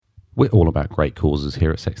We're all about great causes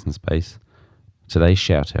here at Sex and Space. Today's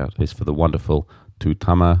shout out is for the wonderful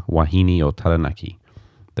Tutama Wahine o Taranaki.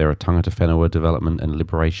 They're a tangata whenua development and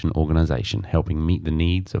liberation organisation helping meet the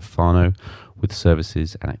needs of whānau with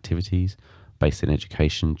services and activities based in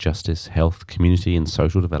education, justice, health, community and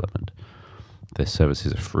social development. Their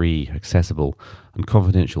services are free, accessible and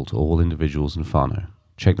confidential to all individuals and whānau.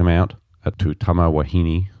 Check them out at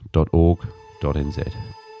tutamawahine.org.nz.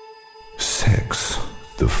 Sex,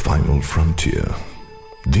 the final frontier.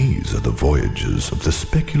 These are the voyages of the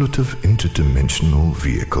speculative interdimensional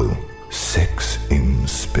vehicle, Sex in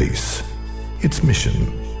Space. Its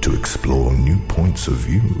mission, to explore new points of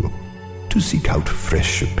view, to seek out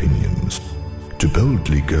fresh opinions, to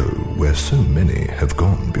boldly go where so many have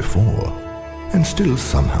gone before, and still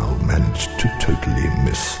somehow manage to totally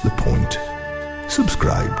miss the point.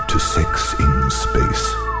 Subscribe to Sex in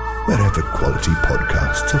Space, wherever quality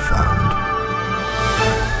podcasts are found.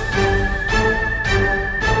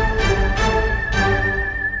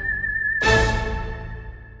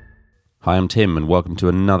 Hi, I'm Tim, and welcome to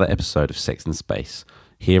another episode of Sex and Space,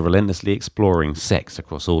 here relentlessly exploring sex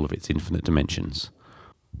across all of its infinite dimensions.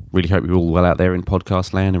 Really hope you're all well out there in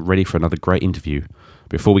podcast land and ready for another great interview.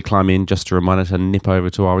 Before we climb in, just a reminder to nip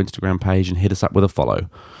over to our Instagram page and hit us up with a follow.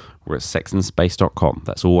 We're at sexandspace.com.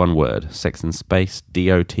 That's all one word,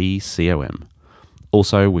 sexandspace.com.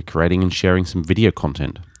 Also, we're creating and sharing some video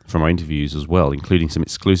content from our interviews as well, including some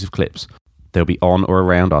exclusive clips. They'll be on or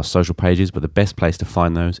around our social pages, but the best place to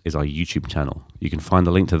find those is our YouTube channel. You can find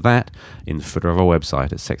the link to that in the footer of our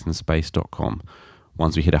website at sexandspace.com.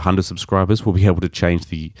 Once we hit 100 subscribers, we'll be able to change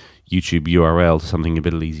the YouTube URL to something a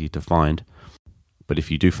bit easier to find. But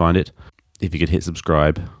if you do find it, if you could hit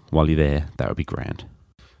subscribe while you're there, that would be grand.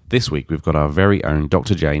 This week, we've got our very own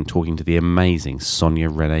Dr. Jane talking to the amazing Sonia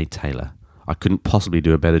Renee Taylor. I couldn't possibly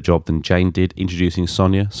do a better job than Jane did introducing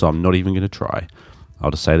Sonia, so I'm not even going to try.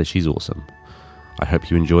 I'll just say that she's awesome. I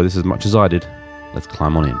hope you enjoy this as much as I did. Let's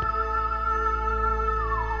climb on in.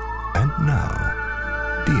 And now,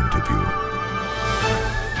 the interview.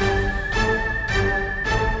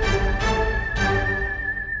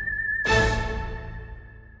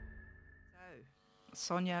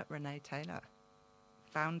 Sonia Renee Taylor,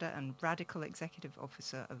 founder and radical executive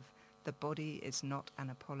officer of The Body Is Not an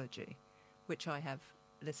Apology, which I have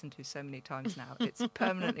listened to so many times now. It's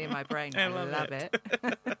permanently in my brain. I love it.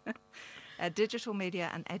 A digital media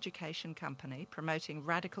and education company promoting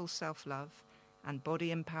radical self-love and body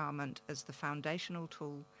empowerment as the foundational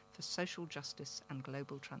tool for social justice and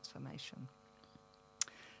global transformation.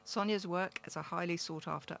 Sonia's work as a highly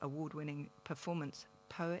sought-after award-winning performance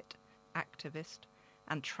poet, activist,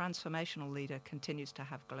 and transformational leader continues to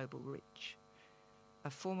have global reach. A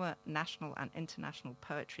former national and international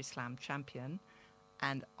poetry slam champion,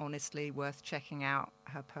 and honestly worth checking out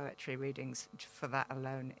her poetry readings. For that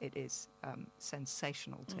alone, it is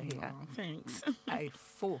sensational to hear. Oh, thanks. A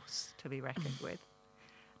force to be reckoned with.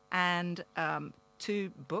 And 2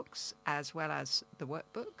 books, as well as the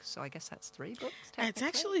workbook. So I guess that's 3 books, It's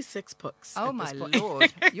actually 6 books. Oh, my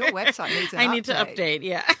Lord. Your website needs an update. I need to update,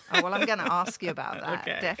 yeah. Oh, well, I'm going to ask you about that,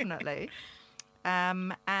 Okay. definitely.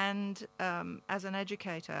 And as an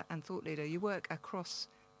educator and thought leader, you work across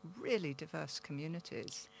really diverse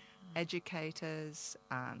communities, educators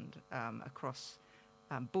and across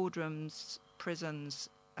boardrooms, prisons,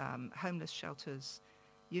 homeless shelters,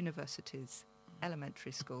 universities,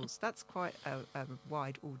 elementary schools. That's quite a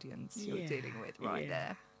wide audience you're dealing with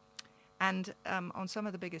there. And on some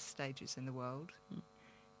of the biggest stages in the world,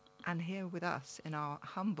 and here with us in our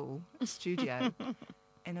humble studio,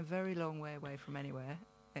 in a very long way away from anywhere,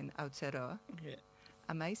 in Aotearoa. Yeah.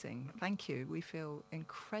 Amazing. Thank you. We feel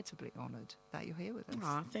incredibly honoured that you're here with us.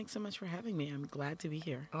 Aw, thanks so much for having me. I'm glad to be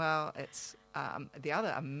here. Well, it's the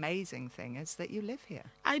other amazing thing is that you live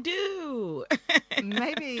here. I do.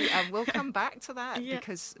 Maybe we'll come back to that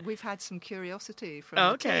because we've had some curiosity from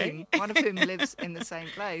the team, one of whom lives in the same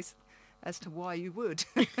place, as to why you would.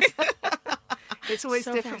 It's always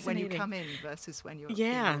so different when you come in versus when you're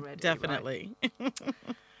already. Definitely. Right?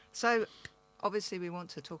 So obviously, we want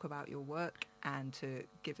to talk about your work and to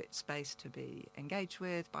give it space to be engaged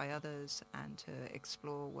with by others and to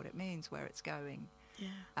explore what it means, where it's going.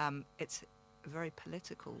 Yeah. It's very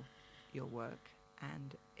political, your work,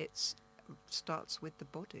 and it starts with the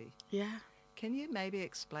body. Yeah. Can you maybe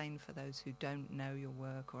explain for those who don't know your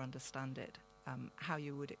work or understand it, how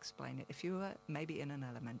you would explain it? If you were maybe in an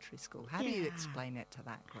elementary school, how do you explain it to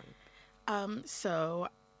that group?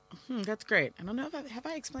 That's great. I don't know if have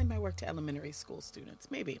I explained my work to elementary school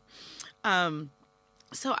students? Maybe. So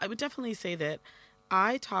I would definitely say that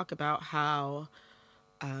I talk about how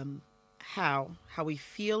how we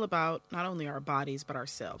feel about not only our bodies but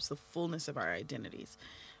ourselves, the fullness of our identities,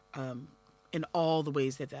 in all the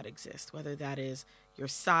ways that exists, whether that is your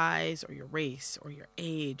size or your race or your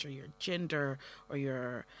age or your gender or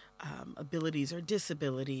your abilities or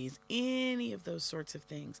disabilities, any of those sorts of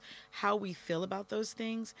things. How we feel about those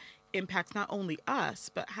things impacts not only us,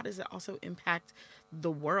 but how does it also impact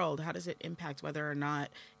the world? How does it impact whether or not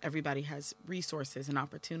everybody has resources and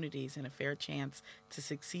opportunities and a fair chance to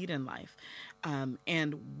succeed in life?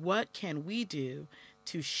 And what can we do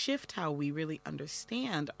to shift how we really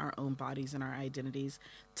understand our own bodies and our identities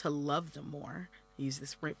to love them more? I use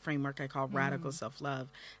this framework I call radical self-love.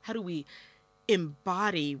 How do we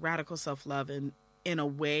embody radical self-love in a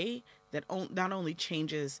way that not only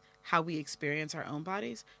changes how we experience our own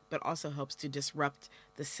bodies, but also helps to disrupt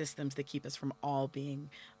the systems that keep us from all being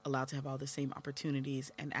allowed to have all the same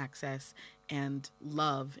opportunities and access and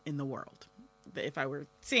love in the world? If I were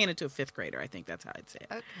saying it to a fifth grader, I think that's how I'd say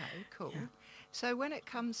it. Okay, cool. Yeah. So when it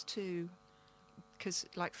comes to, because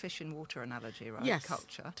like fish in water analogy, right? Yes,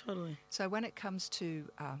 Culture. totally. So when it comes to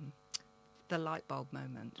the light bulb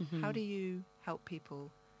moment, how do you help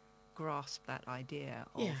people grasp that idea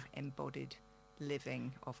of embodied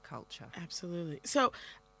living of culture? Absolutely. So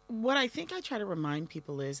what I think I try to remind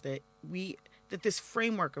people is that this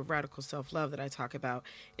framework of radical self-love that I talk about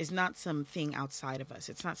is not something outside of us.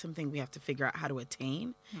 It's not something we have to figure out how to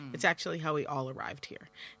attain. It's actually how we all arrived here.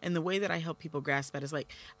 And the way that I help people grasp that is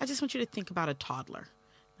like, I just want you to think about a toddler,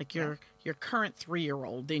 like your current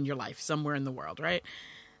 3-year-old in your life somewhere in the world, right?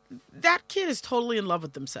 That kid is totally in love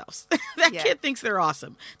with themselves. That kid thinks they're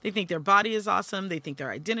awesome. They think their body is awesome. They think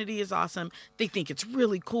their identity is awesome. They think it's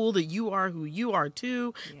really cool that you are who you are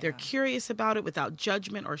too. Yeah. They're curious about it without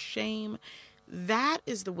judgment or shame. That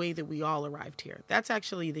is the way that we all arrived here. That's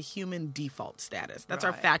actually the human default status. That's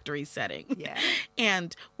our factory setting. Yeah.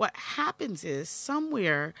 And what happens is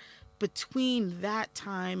somewhere between that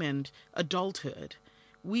time and adulthood,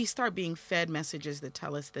 we start being fed messages that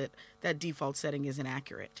tell us that that default setting isn't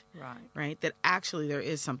accurate. Right? That actually there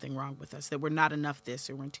is something wrong with us, that we're not enough this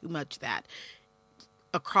or we're too much that,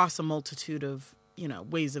 across a multitude of,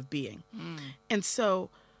 ways of being. And so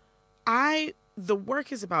the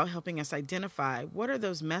work is about helping us identify what are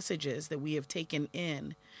those messages that we have taken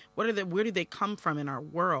in, where do they come from in our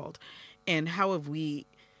world, and how have we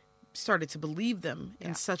started to believe them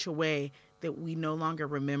in such a way that we no longer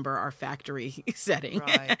remember our factory setting,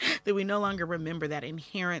 that we no longer remember that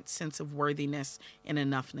inherent sense of worthiness and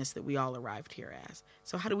enoughness that we all arrived here as.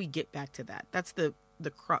 So how do we get back to that? That's the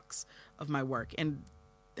crux of my work, and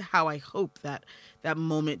how I hope that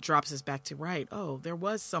moment drops us back to, there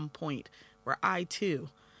was some point where I too,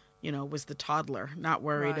 was the toddler, not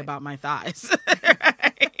worried about my thighs.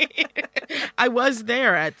 I was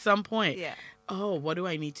there at some point. Yeah. Oh, what do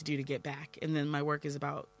I need to do to get back? And then my work is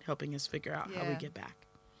about helping us figure out how we get back.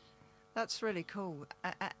 That's really cool.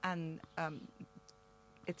 And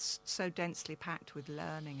it's so densely packed with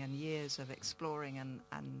learning and years of exploring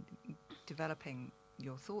and developing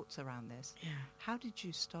your thoughts around this. Yeah. How did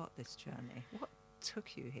you start this journey? What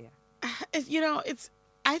took you here?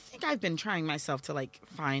 I think I've been trying myself to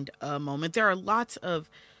find a moment. There are lots of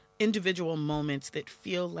individual moments that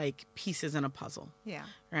feel like pieces in a puzzle. Yeah.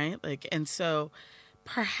 Right? And so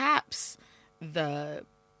perhaps the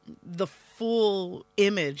full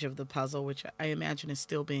image of the puzzle, which I imagine is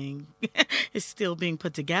still being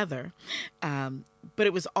put together, but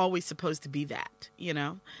it was always supposed to be that,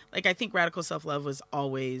 I think radical self-love was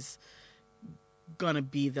always going to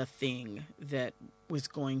be the thing that was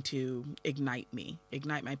going to ignite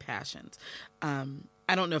my passions.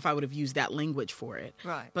 I don't know if I would have used that language for it.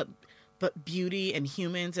 Right. But beauty and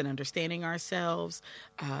humans and understanding ourselves,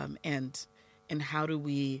 and how do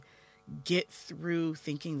we get through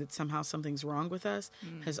thinking that somehow something's wrong with us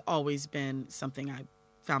has always been something I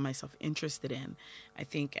found myself interested in. I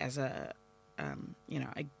think as I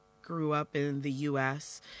grew up in the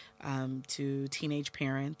U.S. To teenage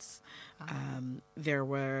parents. There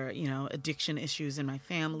were, addiction issues in my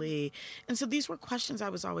family. And so these were questions I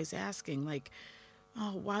was always asking,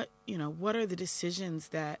 what are the decisions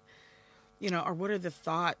that, or what are the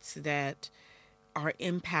thoughts that are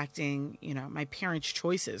impacting, my parents'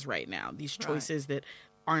 choices right now, these choices that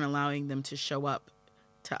aren't allowing them to show up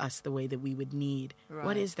to us the way that we would need. Right.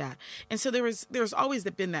 What is that? And so there's always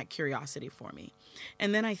been that curiosity for me.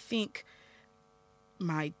 And then I think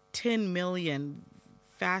my 10 million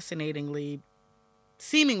fascinatingly,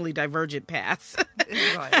 seemingly divergent paths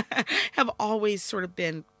have always sort of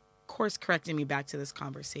been course correcting me back to this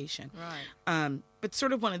conversation. Right. But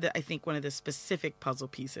sort of one of the specific puzzle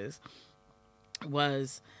pieces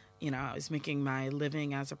was I was making my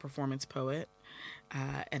living as a performance poet.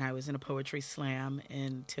 And I was in a poetry slam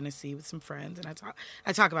in Tennessee with some friends. And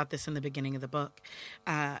I talk about this in the beginning of the book.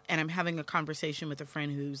 And I'm having a conversation with a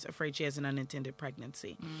friend who's afraid she has an unintended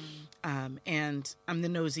pregnancy. And I'm the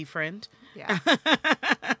nosy friend. Yeah.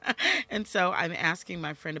 And so I'm asking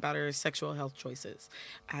my friend about her sexual health choices.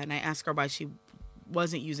 And I asked her why she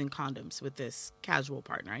wasn't using condoms with this casual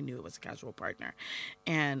partner. I knew it was a casual partner.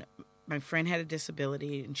 And my friend had a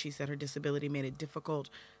disability, and she said her disability made it difficult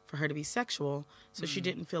for her to be sexual, so she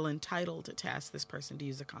didn't feel entitled to ask this person to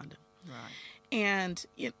use a condom. Right. And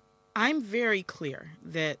I'm very clear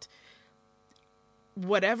that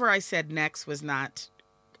whatever I said next was not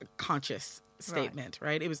a conscious statement,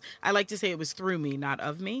 right? It was, I like to say it was through me, not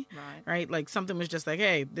of me, right? Like something was just like,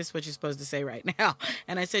 hey, this is what you're supposed to say right now.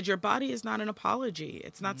 And I said, your body is not an apology.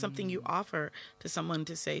 It's not something you offer to someone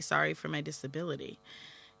to say, sorry for my disability.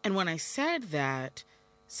 And when I said that,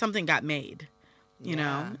 something got made, you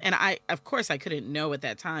know? And of course, I couldn't know at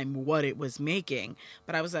that time what it was making,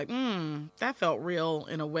 but I was like, that felt real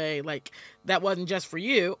in a way, like that wasn't just for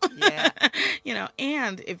you,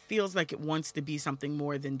 and it feels like it wants to be something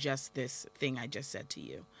more than just this thing I just said to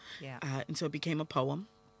you. Yeah. And so it became a poem.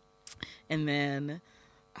 And then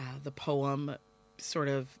the poem sort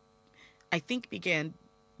of, I think, began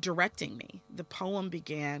directing me. The poem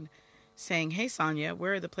began saying, hey, Sonia,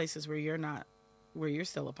 where are the places where you're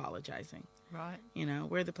still apologizing? Right.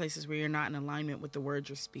 Where are the places where you're not in alignment with the words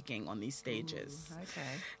you're speaking on these stages? Ooh,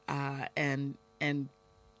 okay. And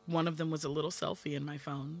one of them was a little selfie in my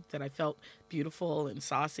phone that I felt beautiful and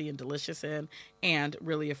saucy and delicious in, and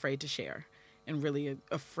really afraid to share, and really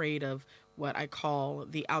afraid of what I call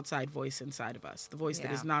the outside voice inside of us, the voice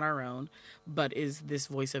that is not our own, but is this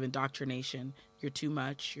voice of indoctrination. You're too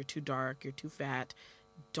much, you're too dark, you're too fat.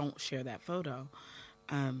 Don't share that photo.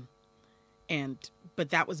 But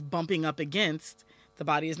that was bumping up against the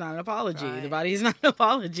body is not an apology. Right. The body is not an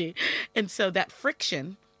apology. And so that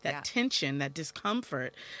friction, that tension, that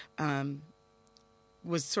discomfort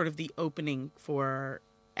was sort of the opening for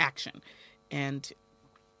action. And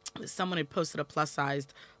someone had posted a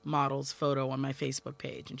plus-sized model's photo on my Facebook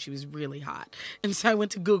page, and she was really hot. And so I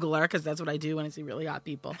went to Google her, because that's what I do when I see really hot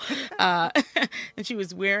people. And she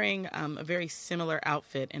was wearing a very similar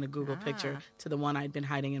outfit in a Google picture to the one I'd been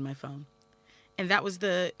hiding in my phone. And it was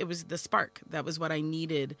the spark. That was what I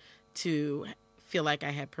needed to feel like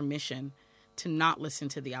I had permission to not listen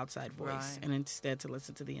to the outside voice and instead to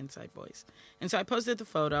listen to the inside voice. And so I posted the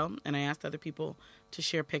photo, and I asked other people to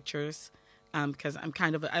share pictures. Because I'm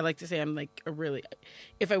I like to say I'm like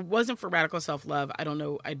if I wasn't for radical self-love, I don't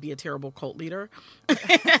know, I'd be a terrible cult leader.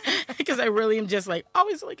 Because I really am just like,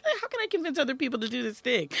 always like, how can I convince other people to do this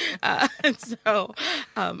thing? And so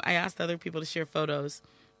I asked other people to share photos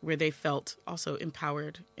where they felt also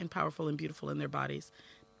empowered and powerful and beautiful in their bodies.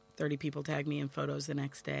 30 people tagged me in photos the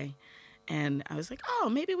next day. And I was like, oh,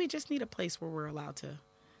 maybe we just need a place where we're allowed to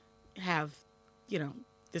have,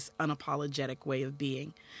 this unapologetic way of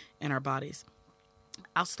being in our bodies.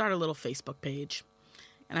 I'll start a little Facebook page,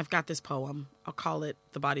 and I've got this poem. I'll call it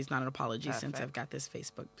 "The Body's Not an Apology." Perfect. since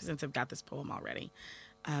I've got this poem already.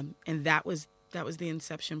 And that was the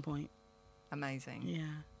inception point. Amazing.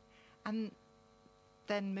 Yeah. And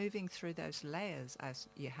then moving through those layers as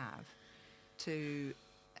you have to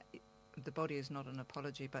the body is not an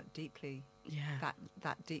apology, but deeply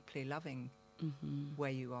that deeply loving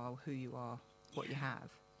where you are, who you are, what you have.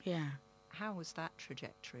 Yeah. How was that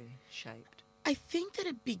trajectory shaped? I think that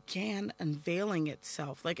it began unveiling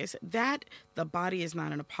itself. Like I said, that the body is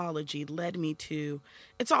not an apology led me to,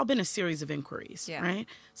 it's all been a series of inquiries, right?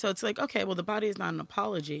 So it's like, okay, well, the body is not an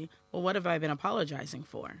apology. Well, what have I been apologizing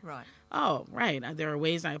for? Right. Oh, right. There are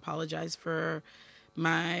ways I apologize for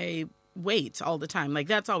my weight all the time. Like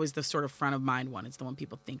that's always the sort of front of mind one. It's the one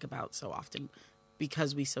people think about so often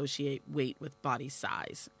because we associate weight with body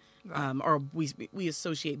size. Right. Or we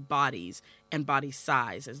associate bodies and body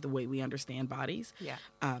size as the way we understand bodies. Yeah.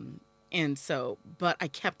 And so, but I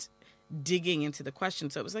kept digging into the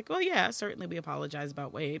question. So it was like, well, yeah, certainly we apologize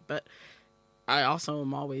about weight, but I also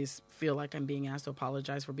always feel like I'm being asked to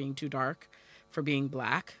apologize for being too dark, for being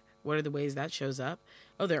black. What are the ways that shows up?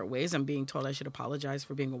 Oh, there are ways I'm being told I should apologize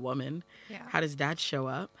for being a woman. Yeah. How does that show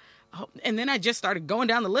up? Oh, and then I just started going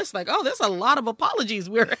down the list like, oh, there's a lot of apologies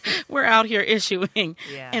we're out here issuing.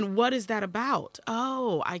 Yeah. And what is that about?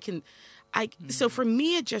 Oh, so for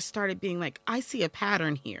me, it just started being like, I see a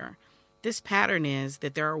pattern here. This pattern is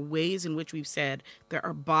that there are ways in which we've said there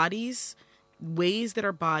are bodies, ways that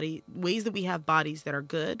we have bodies that are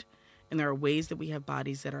good, and there are ways that we have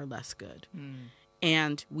bodies that are less good.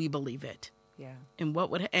 And we believe it. Yeah.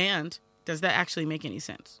 And does that actually make any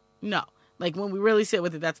sense? No. Like, when we really sit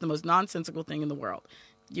with it, that's the most nonsensical thing in the world.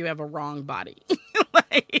 You have a wrong body.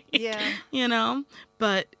 Like, Yeah. you know,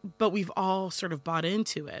 but we've all sort of bought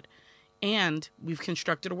into it, and we've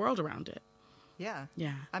constructed a world around it. Yeah.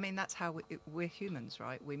 Yeah. I mean, that's how we're humans,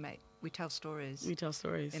 right? We tell stories. We tell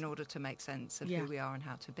stories. In order to make sense of Yeah. who we are and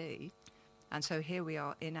how to be. And so here we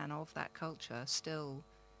are in and of that culture, still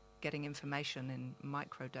getting information in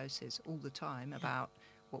micro doses all the time about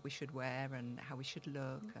what we should wear and how we should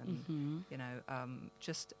look. And, you know,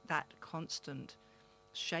 just that constant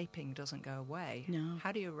shaping doesn't go away. No.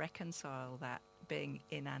 How do you reconcile that being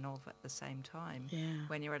in and of at the same time? Yeah.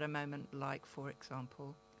 When you're at a moment like, for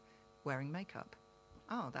example, wearing makeup.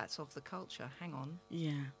 Oh, that's of the culture. Hang on.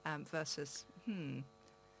 Yeah. Versus,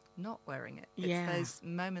 not wearing it. Yeah. It's those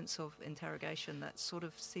moments of interrogation that sort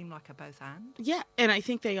of seem like a both and. Yeah, and I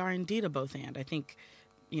think they are indeed a both and. I think,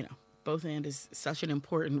 you know, both and is such an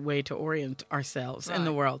important way to orient ourselves in the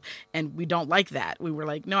Right. world. And we don't like that. We were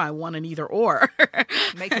like, no, I want an either or.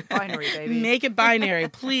 Make it binary, baby. Make it binary,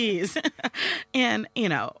 please. And, you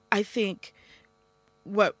know, I think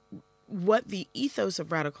what the ethos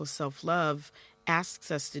of radical self-love asks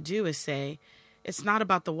us to do is say, it's not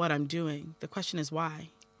about the what I'm doing. The question is why.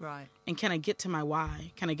 Right. And can I get to my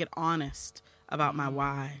why? Can I get honest about my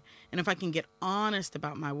why? And if I can get honest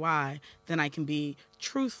about my why, then I can be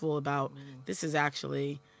truthful about this is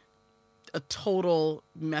actually a total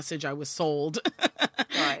message I was sold,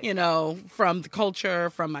 Right. you know, from the culture,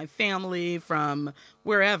 from my family, from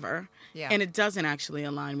wherever. Yeah. And it doesn't actually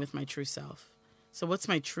align with my true self. So what's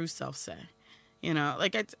my true self say? You know,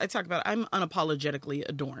 like I talk about, I'm unapologetically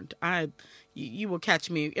adorned. You will catch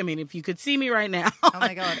me. I mean, if you could see me right now. Oh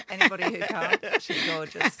my God. Anybody who can't, she's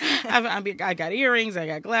gorgeous. I got earrings, I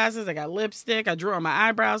got glasses, I got lipstick, I drew on my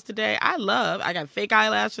eyebrows today. I got fake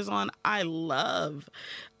eyelashes on. I love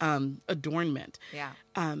adornment. Yeah.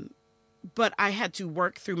 But I had to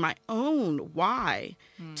work through my own why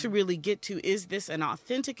to really get to, is this an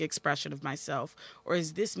authentic expression of myself, or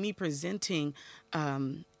is this me presenting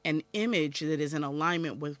an image that is in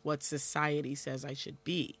alignment with what society says I should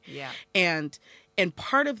be? Yeah. And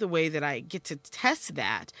part of the way that I get to test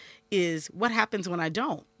that is what happens when I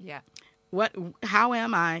don't. Yeah. How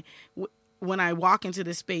am I when I walk into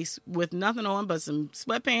this space with nothing on but some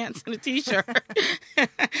sweatpants and a t-shirt?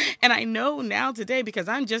 And I know now today, because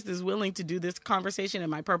I'm just as willing to do this conversation in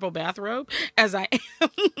my purple bathrobe as I am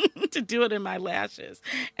to do it in my lashes.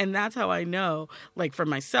 And that's how I know, like, for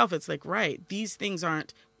myself, it's like, right, these things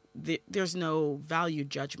aren't, there's no value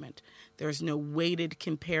judgment. There's no weighted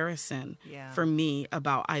comparison for me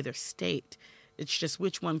about either state. It's just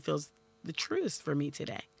which one feels the truest for me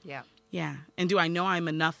today. Yeah. Yeah. And do I know I'm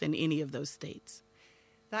enough in any of those states?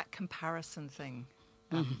 That comparison thing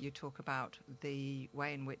you talk about, the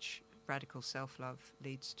way in which radical self-love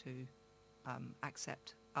leads to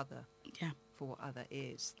accept other for what other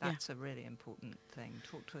is. That's a really important thing.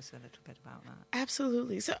 Talk to us a little bit about that.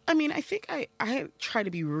 Absolutely. So, I mean, I think I try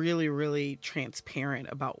to be really, really transparent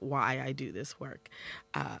about why I do this work.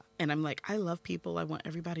 And I'm like, I love people. I want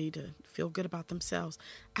everybody to feel good about themselves.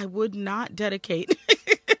 I would not dedicate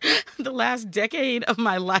the last decade of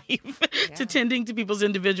my life to tending to people's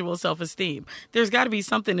individual self-esteem. There's got to be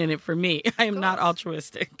something in it for me. I am not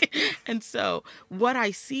altruistic. And so what I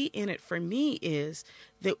see in it for me is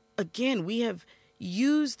that, again, we have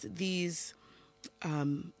used these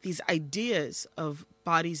ideas of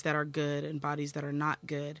bodies that are good and bodies that are not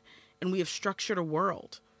good, and we have structured a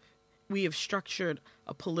world. We have structured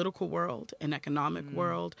a political world, an economic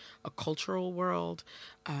world, a cultural world,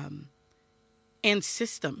 and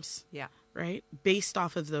systems, right, based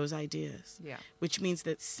off of those ideas, which means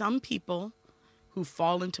that some people who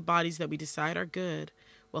fall into bodies that we decide are good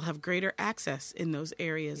will have greater access in those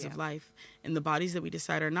areas of life, and the bodies that we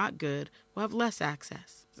decide are not good will have less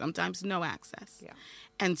access, sometimes no access.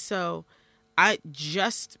 And so I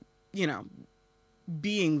just,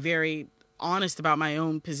 being very honest about my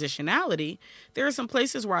own positionality, there are some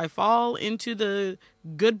places where I fall into the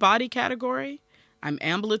good body category. I'm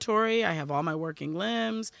ambulatory. I have all my working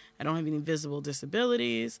limbs. I don't have any visible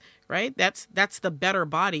disabilities, right? That's the better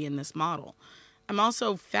body in this model. I'm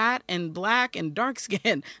also fat and black and dark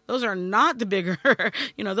skinned. Those are not the bigger,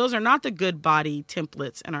 those are not the good body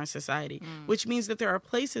templates in our society, which means that there are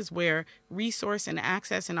places where resource and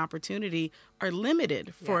access and opportunity are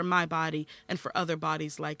limited for my body and for other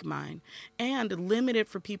bodies like mine, and limited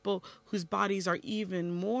for people whose bodies are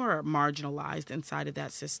even more marginalized inside of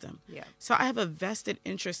that system. So I have a vested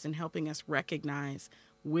interest in helping us recognize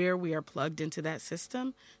where we are plugged into that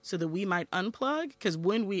system so that we might unplug, because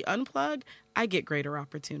when we unplug, I get greater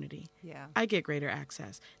opportunity. I get greater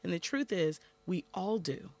access. And the truth is, we all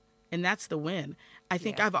do. And that's the win. I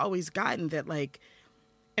think Yeah. I've always gotten that, like,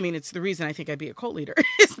 I mean, it's the reason I think I'd be a cult leader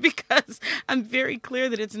is because I'm very clear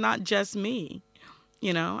that it's not just me.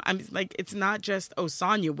 You know, I'm like, it's not just, oh,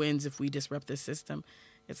 Sonia wins if we disrupt this system.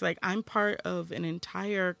 It's like, I'm part of an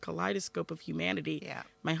entire kaleidoscope of humanity. Yeah.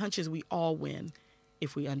 My hunch is we all win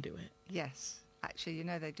if we undo it. Yes. Actually, you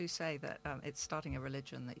know, they do say that it's starting a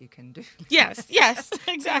religion that you can do. Yes, Be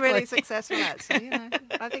exactly. really successful at. So, you know,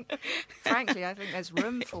 I think, frankly, there's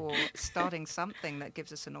room for starting something that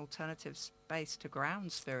gives us an alternative space to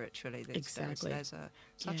ground spiritually these Exactly. days. There's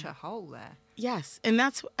such a hole there. Yes. And I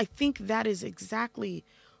think that is exactly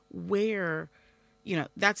where, you know,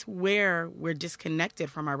 that's where we're disconnected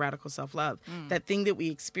from our radical self-love. That thing that we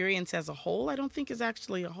experience as a whole, I don't think is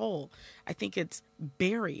actually a whole. I think it's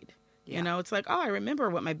buried. Yeah. You know, it's like, oh, I remember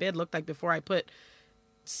what my bed looked like before I put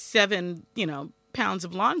 7, pounds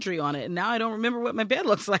of laundry on it. And now I don't remember what my bed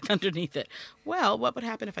looks like underneath it. Well, what would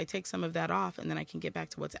happen if I take some of that off and then I can get back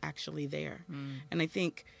to what's actually there? And I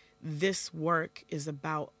think this work is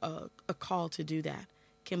about a call to do that.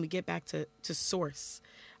 Can we get back to source?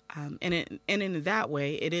 And in that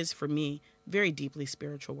way, it is, for me, very deeply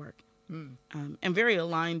spiritual work. And very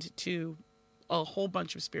aligned to a whole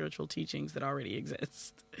bunch of spiritual teachings that already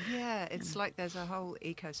exist. Yeah, it's like there's a whole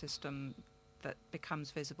ecosystem that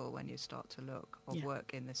becomes visible when you start to look or Yeah.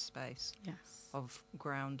 work in this space Yes. of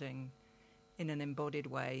grounding in an embodied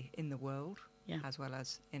way in the world, Yeah. as well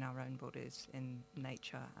as in our own bodies, in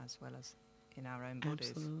nature, as well as in our own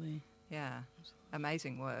bodies. Absolutely. Yeah,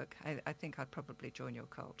 amazing work. I think I'd probably join your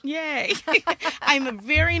cult. Yay. I'm a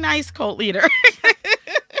very nice cult leader.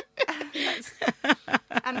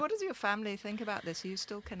 And what does your family think about this? Are you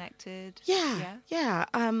still connected? Yeah.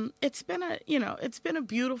 It's been a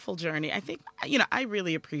beautiful journey. I think, I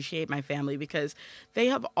really appreciate my family because they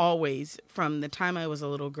have always, from the time I was a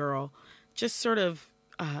little girl, just sort of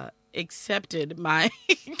accepted my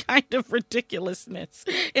kind of ridiculousness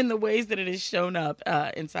in the ways that it has shown up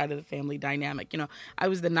inside of the family dynamic. I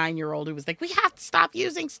was the 9-year-old who was like, we have to stop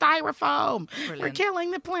using styrofoam. We're Brilliant.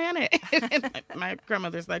 killing the planet. And my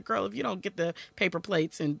grandmother's like, girl, if you don't get the paper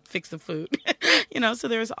plates and fix the food, so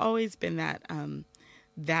there's always been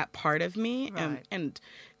that part of me. Right. And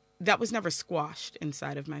that was never squashed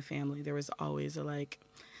inside of my family. There was always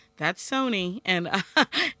that's Sony, and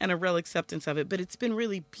a real acceptance of it. But it's been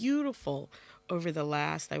really beautiful over the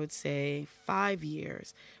last, I would say, 5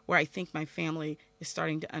 years, where I think my family is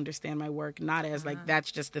starting to understand my work, not as like,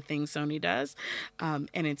 that's just the thing Sony does. And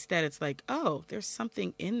instead it's like, oh, there's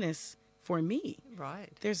something in this for me. Right.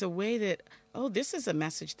 There's a way that, oh, this is a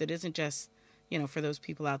message that isn't just, for those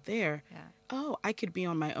people out there. Yeah. Oh, I could be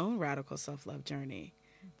on my own radical self-love journey.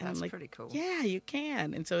 And That's I'm like, pretty cool. yeah, you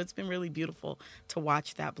can. And so it's been really beautiful to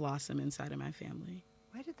watch that blossom inside of my family.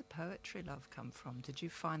 Where did the poetry love come from? Did you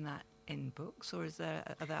find that in books, or are there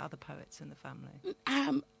other poets in the family?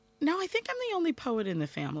 No, I think I'm the only poet in the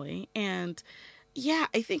family. And yeah,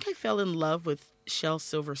 I think I fell in love with Shel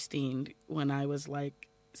Silverstein when I was like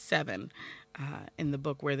 7 in the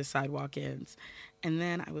book Where the Sidewalk Ends. And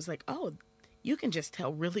then I was like, oh, you can just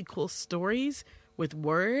tell really cool stories with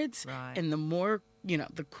words. Right. And the more,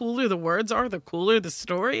 the cooler the words are, the cooler the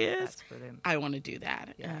story is. That's brilliant. I want to do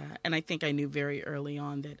that. Yeah. And I think I knew very early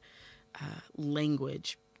on that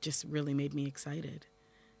language just really made me excited.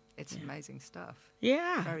 It's amazing stuff.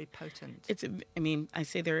 Yeah. Very potent. I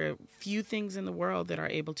say there are few things in the world that are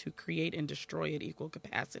able to create and destroy at equal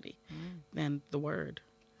capacity than the word.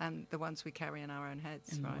 And the ones we carry in our own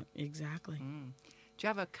heads, And right? Exactly. Do you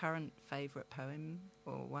have a current favourite poem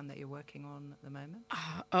or one that you're working on at the moment?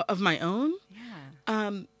 Of my own? Yeah.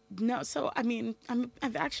 No. So,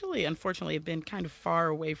 I've actually, unfortunately, been kind of far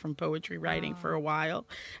away from poetry writing for a while.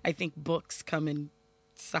 I think books come and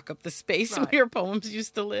suck up the space Right. where poems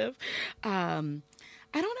used to live. I don't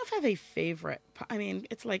know if I have a favorite.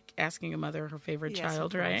 It's like asking a mother her favorite Yes,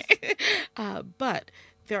 child, of right? But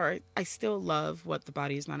I still love what The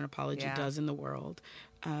Body Is Not an Apology Yeah. does in the world.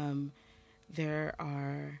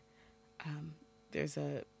 There's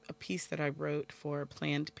a piece that I wrote for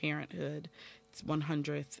Planned Parenthood. It's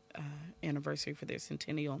 100th anniversary for their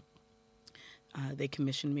centennial. They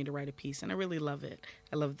commissioned me to write a piece, and I really love it.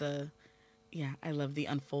 I love the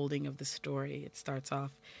unfolding of the story. It starts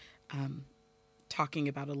off talking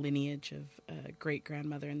about a lineage of a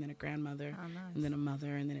great-grandmother and then a grandmother Oh, nice. and then a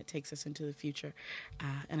mother, and then it takes us into the future.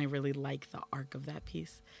 And I really like the arc of that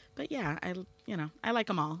piece. But yeah, I like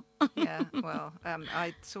them all. Yeah. Well,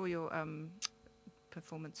 I saw your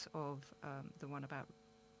performance of the one about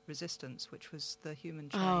Resistance, which was the human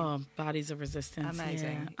chain. Oh, Bodies of Resistance.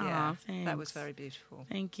 Amazing. Yeah. Yeah. Aw, thanks. That was very beautiful.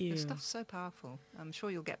 Thank you. The stuff's so powerful. I'm sure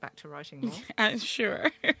you'll get back to writing more. I'm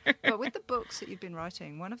sure. But with the books that you've been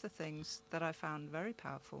writing, one of the things that I found very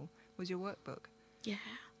powerful was your workbook. Yeah.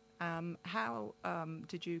 How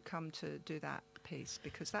did you come to do that piece?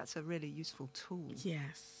 Because that's a really useful tool.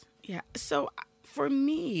 Yes. Yeah. So for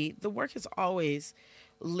me, the work has always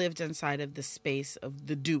lived inside of the space of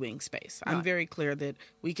the doing space. I'm Right. very clear that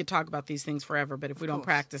we could talk about these things forever, but if we don't course.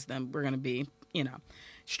 practice them, we're going to be,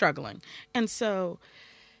 struggling. And so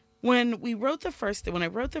when I wrote the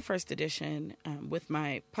first edition with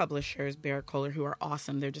my publishers, Barrett Kohler, who are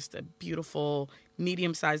awesome. They're just a beautiful,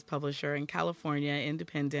 medium-sized publisher in California,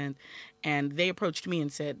 independent. And they approached me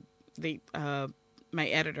and said, my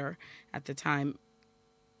editor at the time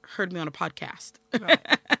heard me on a podcast. Right.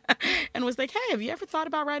 And was like, hey, have you ever thought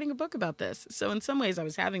about writing a book about this? So in some ways I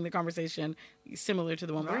was having the conversation similar to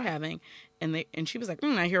the one we're Right. having. And she was like,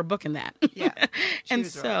 I hear a book in that. Yeah. She And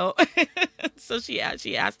was so, so she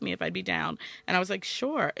asked me if I'd be down, and I was like,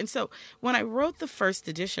 sure. And so when I wrote the first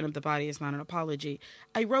edition of The Body Is Not an Apology,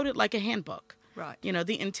 I wrote it like a handbook. Right.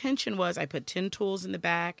 The intention was I put 10 tools in the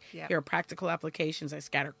back. Yeah. Here are practical applications. I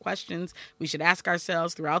scatter questions we should ask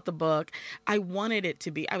ourselves throughout the book. I wanted it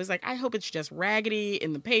to be, I was like, I hope it's just raggedy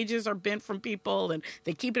and the pages are bent from people and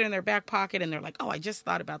they keep it in their back pocket and they're like, oh, I just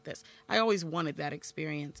thought about this. I always wanted that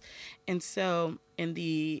experience. And so in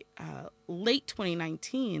the late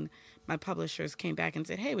 2019, my publishers came back and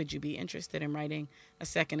said, hey, would you be interested in writing a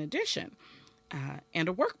second edition and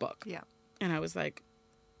a workbook? Yeah. And I was like,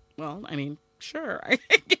 well, I mean, sure.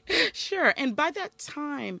 Sure. And by that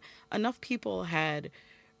time, enough people had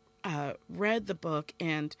read the book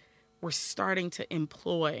and were starting to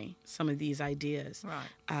employ some of these ideas.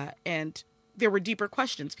 Right. And there were deeper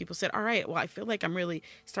questions. People said, all right, well, I feel like I'm really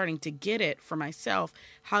starting to get it for myself.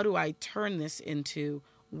 How do I turn this into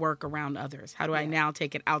work around others? How do I now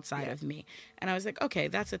take it outside of me? And I was like, okay,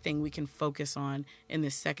 that's a thing we can focus on in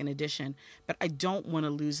this second edition, but I don't want to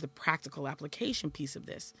lose the practical application piece of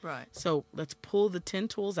this. Right. So let's pull the 10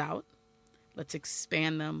 tools out. Let's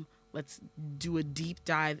expand them. Let's do a deep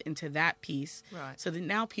dive into that piece. Right. So that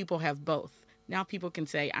now people have both. Now people can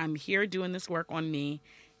say, I'm here doing this work on me,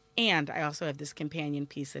 and I also have this companion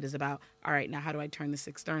piece that is about, all right, now how do I turn this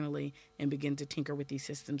externally and begin to tinker with these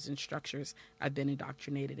systems and structures I've been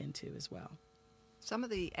indoctrinated into as well. Some of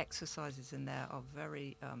the exercises in there are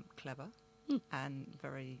very clever and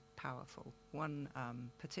very powerful. One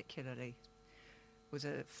particularly was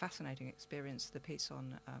a fascinating experience, the piece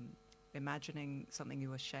on imagining something you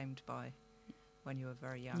were shamed by when you were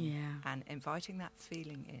very young. Yeah. And inviting that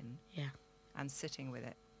feeling in Yeah. and sitting with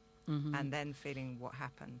it Mm-hmm. and then feeling what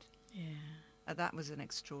happened. Yeah. That was an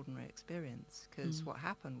extraordinary experience because what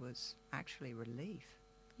happened was actually relief,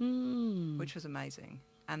 which was amazing.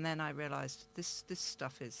 And then I realized this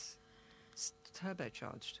stuff is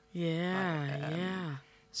turbocharged. Yeah. Like, Yeah.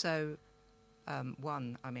 So,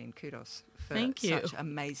 one, I mean, kudos for Thank you. such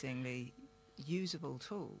amazingly usable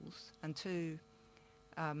tools. And two,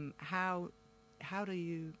 how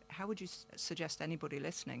would you suggest anybody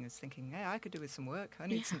listening is thinking, hey, I could do with some work. I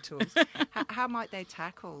need some tools. How might they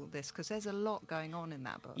tackle this? Because there's a lot going on in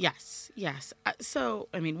that book. Yes. Yes. So,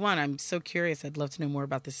 I mean, one, I'm so curious. I'd love to know more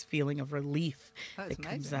about this feeling of relief It's that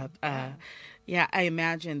comes amazing. up. Yeah, I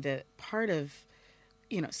imagine that part of,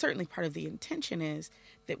 certainly part of the intention is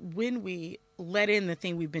that when we let in the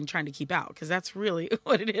thing we've been trying to keep out, because that's really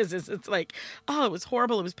what it is it's like, oh, it was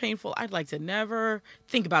horrible, it was painful, I'd like to never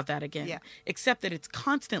think about that again. Yeah. Except that it's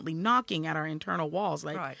constantly knocking at our internal walls,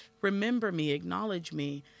 like, Right. remember me, acknowledge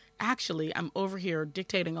me. Actually, I'm over here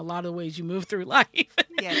dictating a lot of the ways you move through life.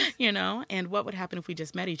 Yes. And what would happen if we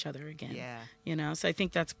just met each other again? Yeah. So I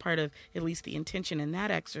think that's part of at least the intention in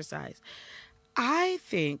that exercise. I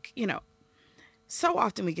think, so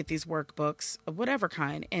often we get these workbooks of whatever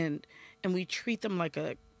kind and we treat them like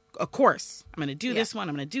a course. I'm going to do this one.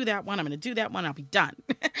 I'm going to do that one. I'm going to do that one. I'll be done.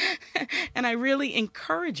 And I really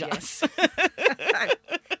encourage us.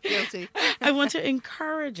 Guilty. I want to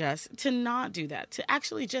encourage us to not do that, to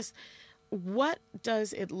actually just, what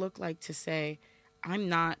does it look like to say,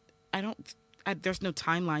 there's no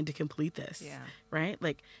timeline to complete this. Yeah. Right?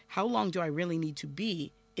 Like, how long do I really need to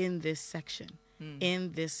be in this section,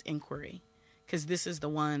 in this inquiry? Because this is the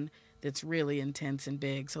one that's really intense and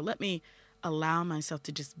big. So let me allow myself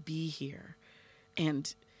to just be here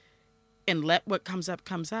and let what comes up,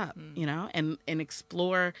 and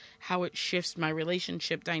explore how it shifts my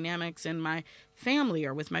relationship dynamics in my family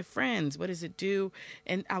or with my friends. What does it do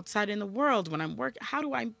and outside in the world when I'm working? How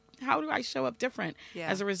do I show up different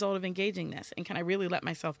as a result of engaging this? And can I really let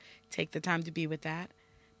myself take the time to be with that?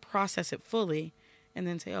 process it fully, and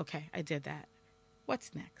then say, okay, I did that.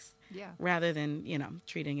 What's next? Yeah. Rather than,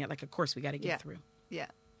 treating it like a course we got to get through. Yeah.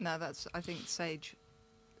 No, that's, I think, sage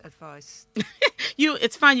advice.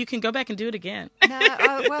 It's fine. You can go back and do it again. No,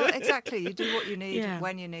 well, exactly. You do what you need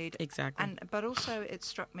when you need. Exactly. But also, it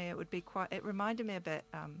struck me, it reminded me a bit,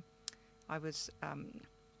 I was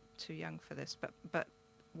too young for this, but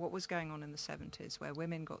what was going on in the 70s where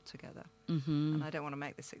women got together. Mm-hmm. And I don't want to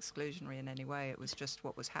make this exclusionary in any way. It was just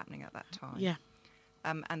what was happening at that time. Yeah.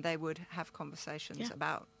 And they would have conversations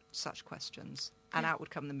about such questions, and out would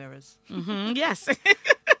come the mirrors. Mm-hmm. Yes.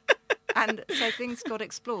 And so things got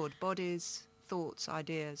explored, bodies, thoughts,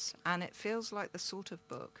 ideas, and it feels like the sort of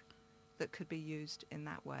book that could be used in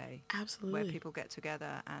that way. Absolutely. Where people get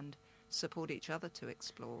together and support each other to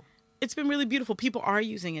explore. It's been really beautiful. People are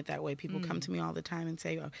using it that way. People come to me all the time and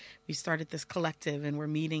say, oh, we started this collective and we're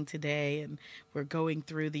meeting today and we're going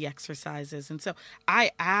through the exercises. And so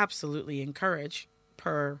I absolutely encourage,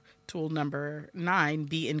 per tool number 9,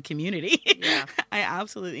 be in community. Yeah. I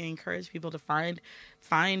absolutely encourage people to find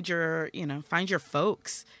your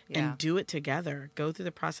folks and do it together. Go through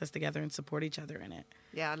the process together and support each other in it.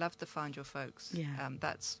 Yeah, I love to find your folks. Yeah.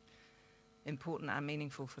 That's important and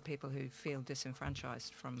meaningful for people who feel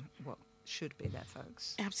disenfranchised from what should be their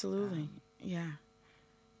folks. Absolutely. Yeah.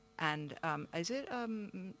 And is it,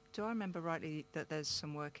 do I remember rightly that there's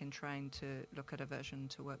some work in Train to look at a version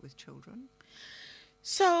to work with children?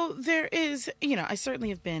 So there is, I certainly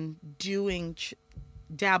have been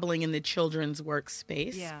dabbling in the children's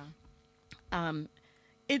workspace. Yeah.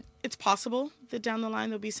 It's possible that down the line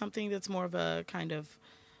there'll be something that's more of a kind of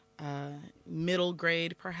middle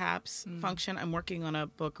grade, perhaps, function. I'm working on a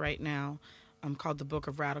book right now called The Book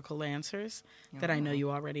of Radical Answers that I know you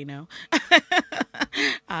already know.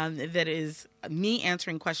 That is me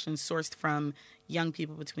answering questions sourced from young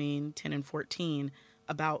people between 10 and 14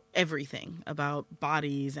 about everything, about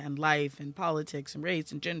bodies and life and politics and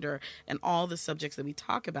race and gender and all the subjects that we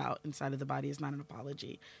talk about inside of The Body Is Not an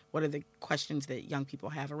Apology. What are the questions that young people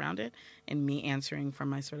have around it? And me answering from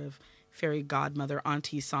my sort of fairy godmother,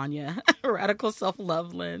 Auntie Sonia, radical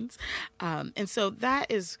self-love lens. And so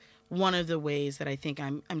that is one of the ways that I think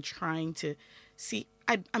I'm trying to see.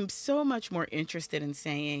 I'm so much more interested in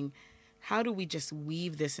saying, how do we just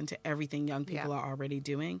weave this into everything young people are already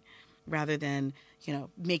doing, rather than,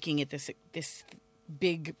 making it this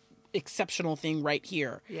big exceptional thing right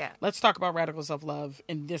here. Yeah. Let's talk about radical self-love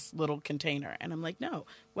in this little container. And I'm like, no.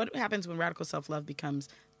 What happens when radical self-love becomes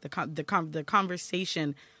the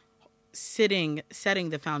conversation setting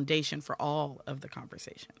the foundation for all of the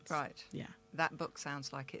conversations? Right. Yeah. That book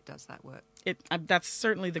sounds like it does that work. That's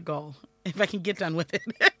certainly the goal, if I can get done with it.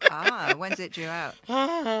 When's it due out?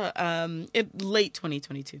 Late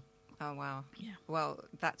 2022. Oh, wow. Yeah. Well,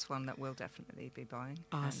 that's one that we'll definitely be buying.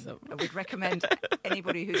 Awesome. And I would recommend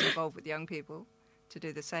anybody who's involved with young people to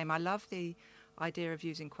do the same. I love the idea of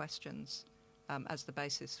using questions as the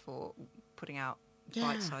basis for putting out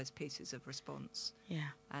bite-sized pieces of response. Yeah.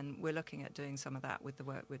 And we're looking at doing some of that with the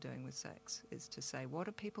work we're doing with sex, is to say, what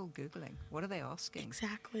are people Googling? What are they asking?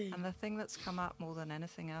 Exactly. And the thing that's come up more than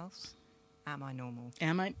anything else, am I normal?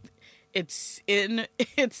 Am I? It's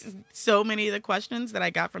so many of the questions that I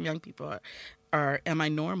got from young people are am I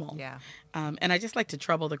normal? Yeah. And I just like to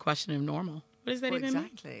trouble the question of normal. What does that even mean?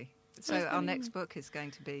 Exactly. So our next book is going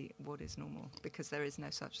to be What is Normal? Because there is no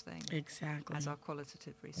such thing. Exactly. As our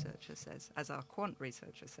qualitative researcher says, as our quant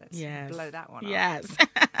researcher says. Yes. Blow that one up. Yes.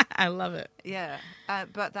 I love it. Yeah.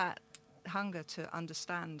 But that hunger to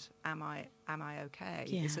understand, am I okay?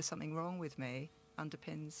 Yeah. Is there something wrong with me?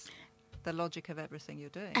 Underpins the logic of everything you're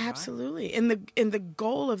doing. Absolutely. And the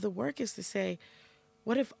goal of the work is to say,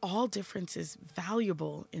 what if all difference is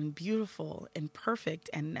valuable and beautiful and perfect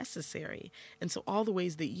and necessary? And so all the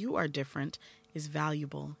ways that you are different is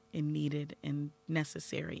valuable and needed and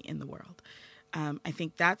necessary in the world. I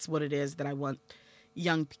think that's what it is that I want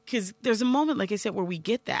young, because there's a moment, like I said, where we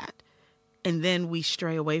get that and then we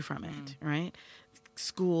stray away from it, right?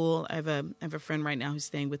 School. I have a friend right now who's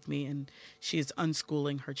staying with me, and she is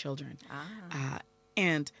unschooling her children.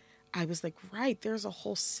 And I was like, right, there's a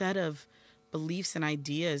whole set of beliefs and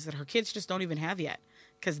ideas that her kids just don't even have yet,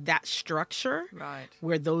 because that structure,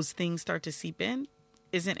 where those things start to seep in,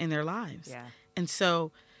 isn't in their lives. Yeah. And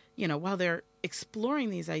so, while they're exploring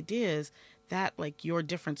these ideas, that like you're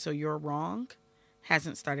different, so you're wrong,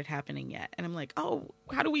 hasn't started happening yet. And I'm like, oh,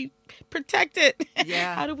 how do we protect it?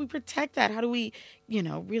 Yeah. How do we protect that? How do we,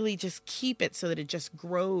 really just keep it so that it just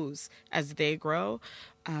grows as they grow?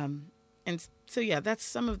 And so, yeah, that's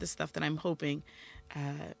some of the stuff that I'm hoping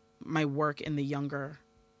my work in the younger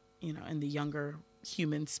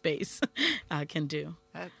human space can do.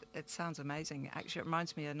 It sounds amazing. Actually, it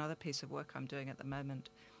reminds me another piece of work I'm doing at the moment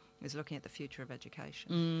is looking at the future of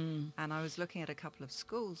education. And I was looking at a couple of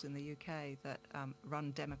schools in the UK that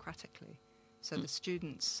run democratically. So the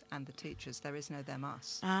students and the teachers, there is no them,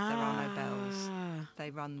 us. There are no bells.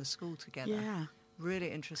 They run the school together. Yeah.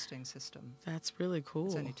 Really interesting system. That's really cool.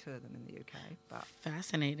 There's only 2 of them in the UK. But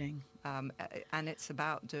fascinating. and it's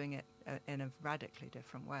about doing it in a radically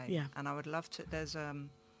different way. Yeah. And I would love to, there's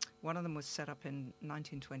one of them was set up in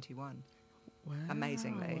 1921. Wow.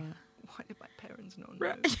 Amazingly. Why did my parents not know?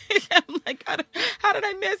 Right. I'm like, how did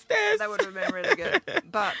I miss this? That would have been really good.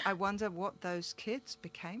 But I wonder what those kids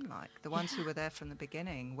became like. The ones who were there from the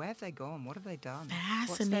beginning. Where have they gone? What have they done?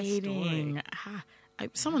 Fascinating. What's their story?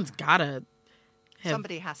 Someone's got to have...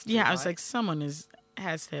 Somebody has to. Yeah, right? I was like, someone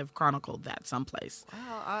has to have chronicled that someplace.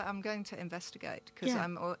 Well, I'm going to investigate because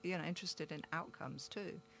I'm interested in outcomes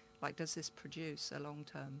too. Like, does this produce a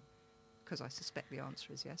long-term... Because I suspect the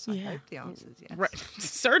answer is yes. I hope the answer is yes. Right.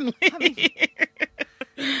 Certainly.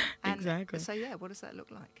 Exactly. So, what does that look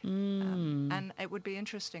like? And it would be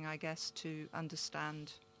interesting, I guess, to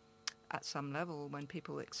understand at some level when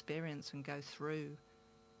people experience and go through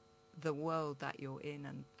the world that you're in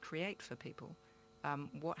and create for people,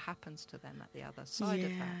 what happens to them at the other side of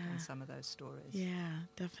that in some of those stories. Yeah,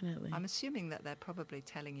 definitely. I'm assuming that they're probably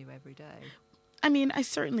telling you every day. I mean, I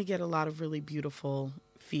certainly get a lot of really beautiful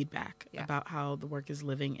feedback about how the work is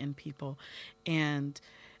living in people. And,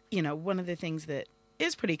 one of the things that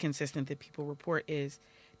is pretty consistent that people report is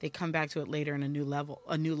they come back to it later in a new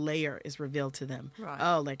layer is revealed to them. Right.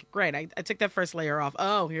 Oh, like, great, I took that first layer off.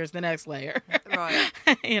 Oh, here's the next layer. Right.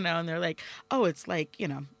 And they're like, oh, it's like,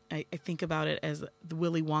 I think about it as the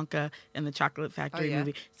Willy Wonka and the Chocolate Factory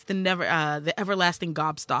movie. It's the everlasting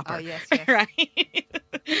gobstopper. Oh, yes. Right?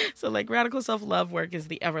 So, like, radical self-love work is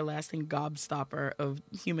the everlasting gobstopper of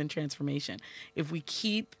human transformation. If we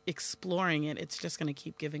keep exploring it, it's just going to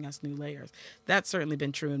keep giving us new layers. That's certainly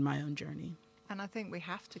been true in my own journey. And I think we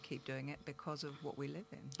have to keep doing it because of what we live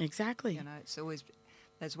in. Exactly. It's always...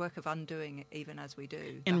 There's work of undoing it even as we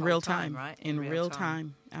do. In real time, right? In real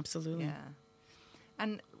time. Absolutely. Yeah.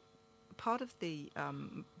 And part of the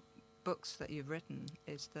books that you've written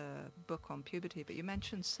is the book on puberty, but you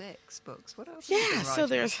mentioned 6 books. What else have you been writing? So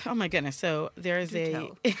there's, oh my goodness. So there's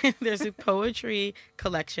there's a poetry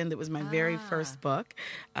collection that was my very first book.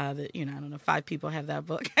 That, I don't know, 5 people have that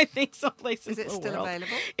book, I think, someplace in the world. Is it still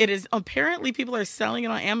available? It is. Apparently people are selling it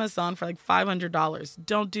on Amazon for like $500.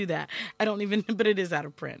 Don't do that. I don't even, but it is out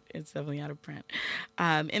of print. It's definitely out of print.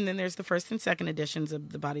 And then there's the first and second editions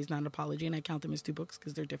of The Body's Not an Apology, and I count them as 2 books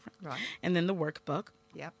because they're different. Right. And then the workbook.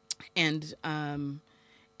 Yep. And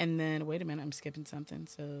then wait a minute, I'm skipping something.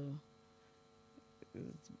 So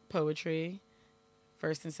poetry,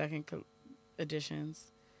 first and second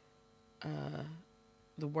editions,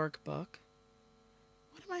 the workbook.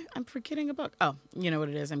 I'm forgetting a book. Oh, you know what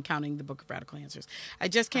it is. I'm counting the Book of Radical Answers. I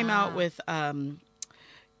just came out with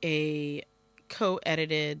a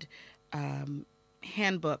co-edited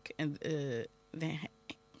handbook and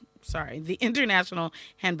the International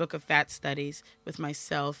Handbook of Fat Studies with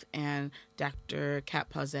myself and Dr. Kat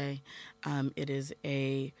Pauzet. It is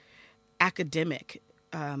a academic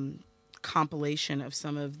compilation of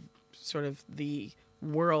some of sort of the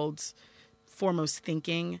world's foremost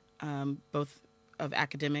thinking, both of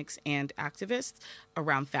academics and activists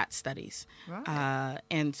around fat studies. Right.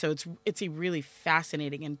 And so it's a really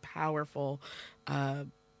fascinating and powerful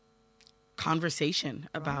conversation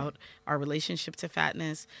about our relationship to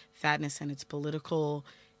fatness and its political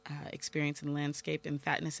experience and landscape, and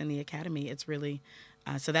fatness in the academy. It's really,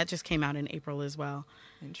 so that just came out in April as well.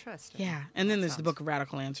 Interesting. Yeah. And then there's the Book of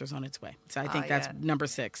Radical Answers on its way. So I think that's number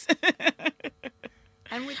 6.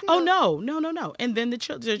 And no. And then the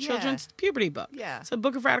children's puberty book. Yeah. So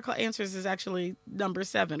Book of Radical Answers is actually number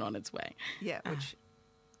 7 on its way. Yeah, which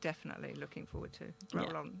definitely looking forward to.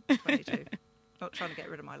 Roll on 22. Not trying to get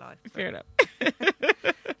rid of my life. Fair enough.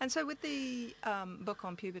 And so with the book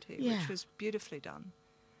on puberty, which was beautifully done,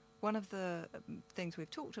 one of the things we've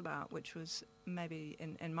talked about, which was maybe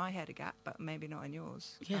in my head a gap, but maybe not in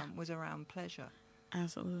yours, was around pleasure.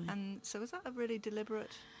 Absolutely. And so was that a really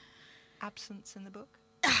deliberate absence in the book?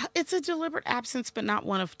 It's a deliberate absence, but not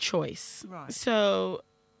one of choice. Right. So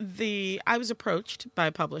I was approached by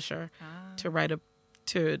a publisher to write a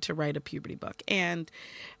puberty book, and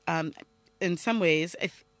in some ways,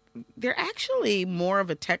 they're actually more of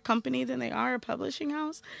a tech company than they are a publishing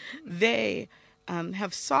house. They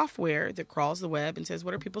have software that crawls the web and says,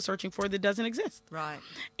 what are people searching for that doesn't exist? Right.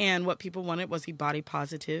 And what people wanted was a body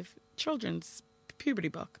positive children's puberty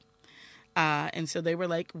book. And so they were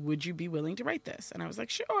like, would you be willing to write this? And I was like,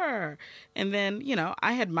 sure. And then,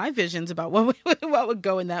 I had my visions about what would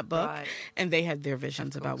go in that book. Right. And they had their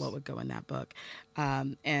visions about what would go in that book.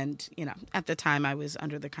 And, at the time I was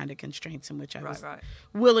under the kind of constraints in which I was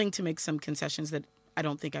willing to make some concessions that I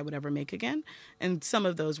don't think I would ever make again. And some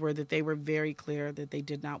of those were that they were very clear that they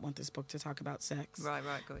did not want this book to talk about sex. Right,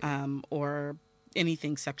 got you. Or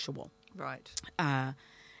anything sexual. Right.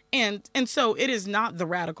 And so it is not the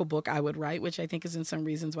radical book I would write, which I think is in some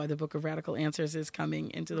reasons why the Book of Radical Answers is coming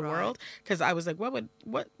into the world. Because I was like, what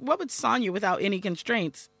would Sonia, without any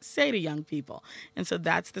constraints, say to young people? And so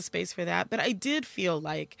that's the space for that. But I did feel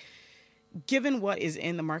like, given what is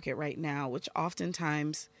in the market right now, which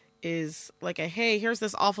oftentimes is like hey, here's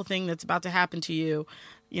this awful thing that's about to happen to you,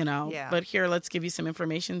 but here, let's give you some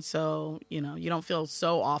information so, you don't feel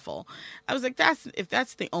so awful. I was like, if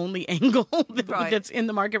that's the only angle that's in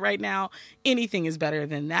the market right now, anything is better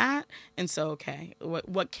than that. And so, okay,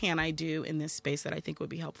 what can I do in this space that I think would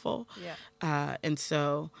be helpful? Yeah. And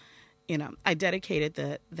so, I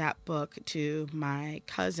dedicated that book to my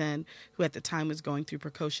cousin, who at the time was going through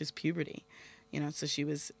precocious puberty. So she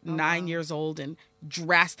was 9 years old and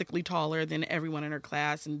drastically taller than everyone in her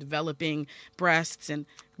class and developing breasts and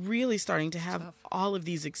really starting to have all of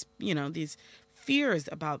these, these fears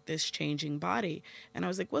about this changing body. And I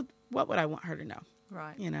was like, what would I want her to know?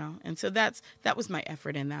 Right. And so that was my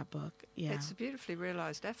effort in that book. Yeah. It's a beautifully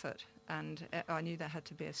realized effort. And I knew there had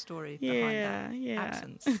to be a story behind that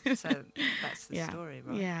absence. So that's the story,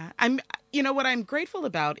 right? Yeah. What I'm grateful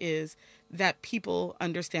about is that people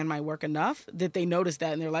understand my work enough that they notice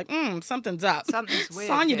that and they're like, something's up. Something's weird.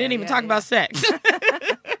 Sonia didn't even talk about sex.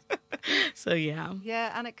 So, yeah.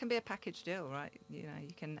 Yeah, and it can be a package deal, right? You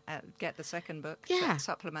can get the second book,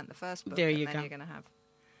 supplement the first book, there and you then go. You're going to have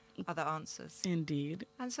other answers. Indeed.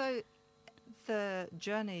 And so the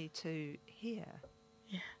journey to here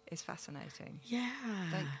is fascinating. Yeah.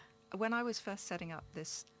 When I was first setting up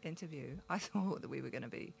this interview, I thought that we were going to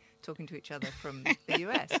be talking to each other from the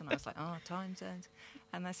US. And I was like, time zones.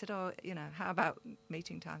 And they said, how about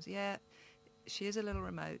meeting times? Yeah, she is a little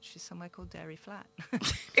remote. She's somewhere called Dairy Flat.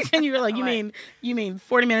 And you were like, you mean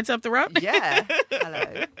 40 minutes up the road? Yeah.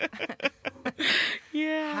 Hello.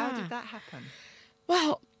 Yeah. How did that happen?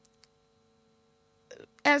 Well,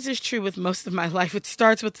 as is true with most of my life, it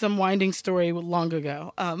starts with some winding story long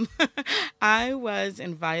ago. I was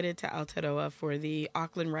invited to Aotearoa for the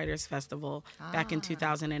Auckland Writers Festival back in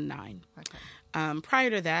 2009. Okay.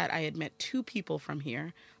 Prior to that, I had met two people from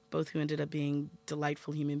here, both who ended up being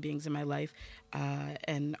delightful human beings in my life.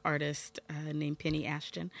 An artist named Penny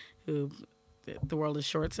Ashton, who... The world is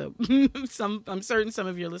short, so I'm certain some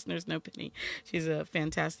of your listeners know Penny. She's a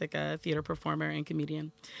fantastic theater performer and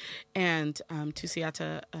comedian. And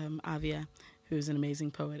Tusiata Avia, who's an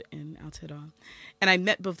amazing poet in Aotearoa. And I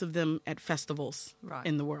met both of them at festivals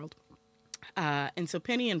in the world. And so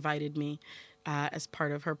Penny invited me as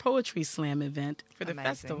part of her poetry slam event for the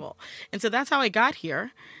festival. And so that's how I got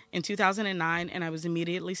here in 2009, and I was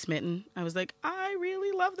immediately smitten. I was like, I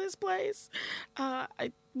really love this place.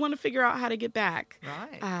 I want to figure out how to get back.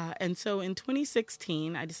 Right. And so in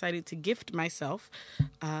 2016, I decided to gift myself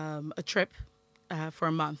a trip for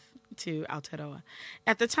a month to Aotearoa.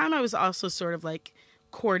 At the time, I was also sort of like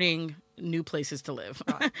courting new places to live.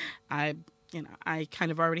 Right. I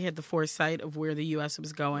kind of already had the foresight of where the U.S.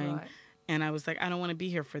 was going. Right. And I was like, I don't want to be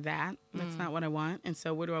here for that. That's not what I want. And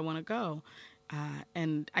so where do I want to go?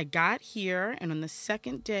 And I got here, and on the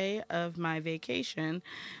second day of my vacation,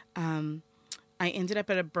 I ended up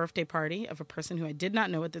at a birthday party of a person who I did not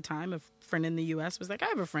know at the time. A friend in the U.S. was like, I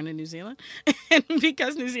have a friend in New Zealand. And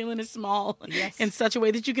because New Zealand is small in such a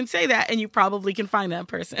way that you can say that, and you probably can find that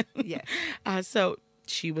person. Yeah. So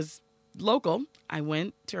she was local. I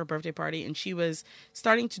went to her birthday party, and she was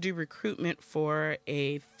starting to do recruitment for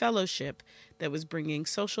a fellowship that was bringing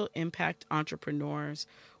social impact entrepreneurs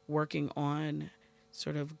working on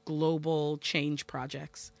sort of global change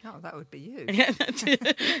projects. Oh, that would be you.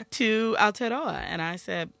 to Aotearoa. And I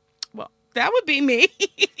said, well, that would be me.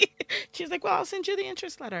 She's like, well, I'll send you the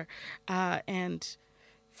interest letter. And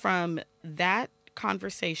from that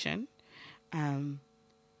conversation,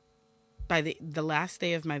 by the last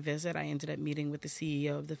day of my visit, I ended up meeting with the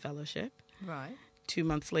CEO of the fellowship. Right. 2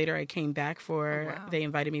 months later, I came back they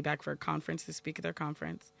invited me back for a conference to speak at their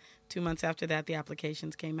conference. 2 months after that, the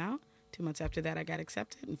applications came out. 2 months after that, I got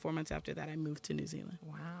accepted. And 4 months after that, I moved to New Zealand.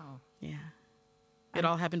 Wow. Yeah. It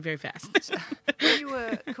all happened very fast. So, when you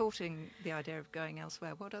were courting the idea of going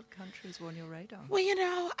elsewhere, what other countries were on your radar? Well,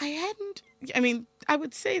 I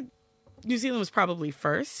would say New Zealand was probably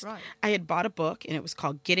first. Right. I had bought a book, and it was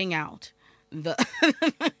called Getting Out, the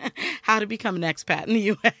how to become an expat in the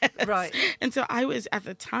U.S. Right. And so I was at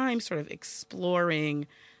the time sort of exploring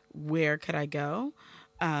where could I go.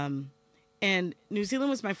 And New Zealand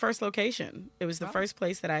was my first location. It was the first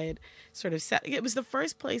place that I had sort of set. It was the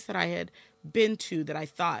first place that I had been to that I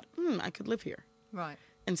thought, I could live here. Right.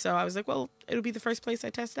 And so I was like, well, it'll be the first place I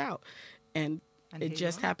test out. And it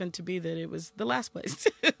just happened to be that it was the last place.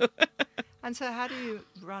 And so how do you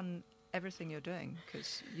run everything you're doing?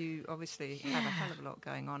 Because you obviously have a hell of a lot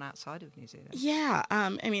going on outside of New Zealand. Yeah.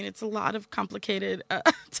 I mean, it's a lot of complicated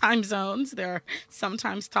time zones. There are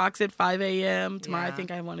sometimes talks at 5 a.m. Tomorrow, I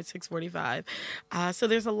think I have one at 6:45. So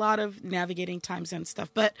there's a lot of navigating time zone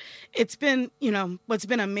stuff. But it's been, what's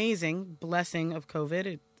been amazing, blessing of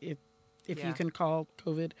COVID, if you can call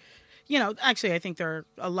COVID. Actually, I think there are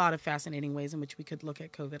a lot of fascinating ways in which we could look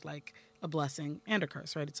at COVID like a blessing and a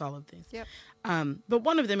curse, right? It's all of these. Yep. But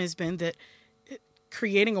one of them has been that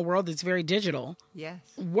creating a world that's very digital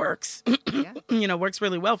works, works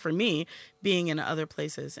really well for me being in other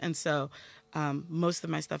places. And so most of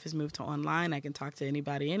my stuff has moved to online. I can talk to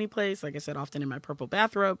anybody, any place, like I said, often in my purple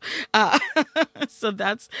bathrobe. So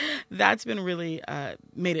that's been really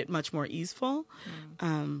made it much more easeful.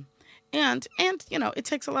 And it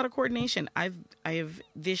takes a lot of coordination. I have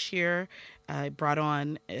this year I brought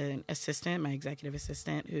on an assistant, my executive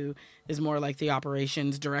assistant, who is more like the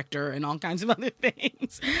operations director and all kinds of other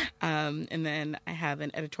things. And then I have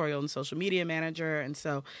an editorial and social media manager. And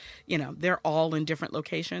so, they're all in different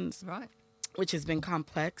locations. Right. Which has been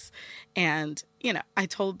complex. And, I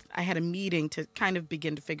had a meeting to kind of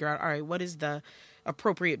begin to figure out, all right, what is the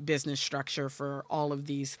appropriate business structure for all of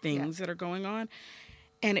these things that are going on?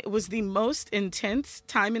 And it was the most intense,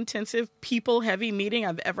 time-intensive, people-heavy meeting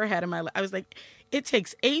I've ever had in my life. I was like, it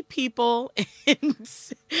takes 8 people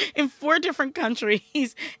in 4 different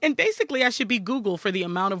countries. And basically, I should be Google for the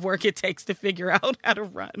amount of work it takes to figure out how to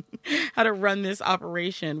run this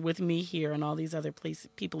operation with me here and all these other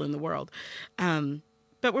people in the world.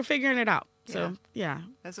 But we're figuring it out. So, yeah.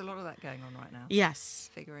 There's a lot of that going on right now. Yes.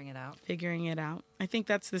 Figuring it out. I think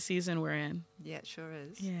that's the season we're in. Yeah, it sure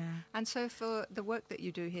is. Yeah. And so for the work that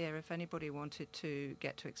you do here, if anybody wanted to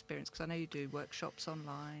get to experience, because I know you do workshops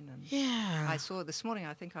online. And I saw this morning,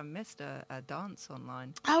 I think I missed a dance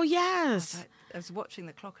online. Oh, yes. I was watching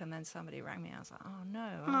the clock and then somebody rang me. I was like, oh, no,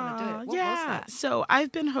 I want to do it. What was that? So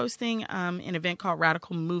I've been hosting an event called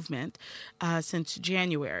Radical Movement since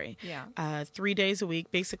January. Yeah. 3 days a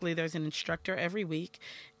week. Basically, there's an instructor every week.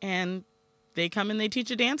 And they come and they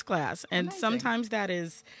teach a dance class. And Amazing. Sometimes that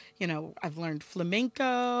is, I've learned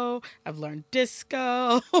flamenco, I've learned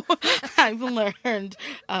disco, I've learned,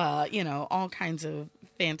 all kinds of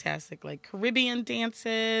fantastic, like Caribbean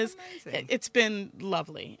dances. Amazing. It's been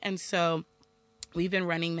lovely. And so we've been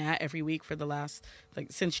running that every week for the last,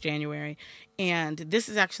 since January. And this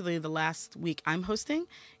is actually the last week I'm hosting.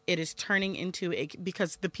 It is turning into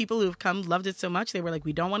because the people who have come loved it so much, they were like,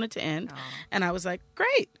 we don't want it to end. Oh. And I was like,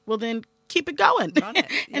 great. Well, then keep it going. Run it.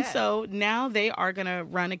 Yeah. And so now they are going to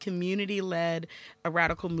run a community-led, a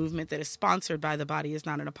radical movement that is sponsored by The Body Is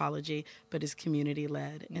Not an Apology, but is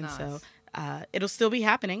community-led. And so it'll still be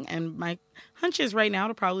happening. And my hunch is right now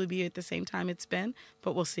it'll probably be at the same time it's been,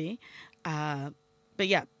 but we'll see. But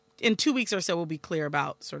yeah, in 2 weeks or so, we'll be clear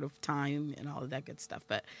about sort of time and all of that good stuff.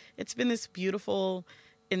 But it's been this beautiful,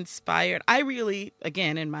 inspired. I really,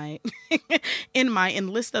 again, in my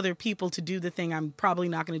enlist other people to do the thing I'm probably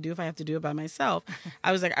not going to do if I have to do it by myself.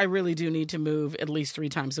 I was like, I really do need to move at least 3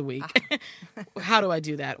 times a week. How do I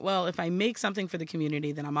do that? Well, if I make something for the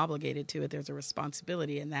community, then I'm obligated to it. There's a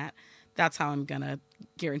responsibility in that. That's how I'm going to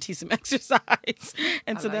guarantee some exercise.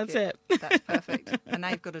 And so that's it. That's perfect. And now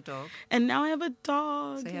you've got a dog. And now I have a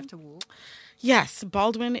dog. So you have to walk. Yes.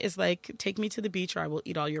 Baldwin is like, take me to the beach or I will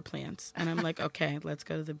eat all your plants. And I'm like, okay, let's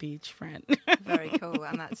go to the beach, friend. Very cool.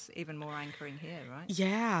 And that's even more anchoring here, right?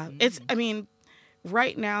 Yeah.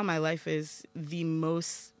 Right now my life is the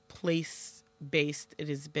most place-based it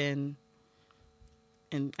has been.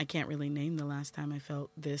 And I can't really name the last time I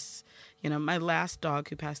felt this. My last dog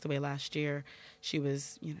who passed away last year, she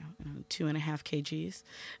was, 2.5 kgs.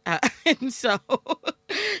 And so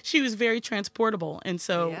she was very transportable. And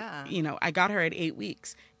so, I got her at 8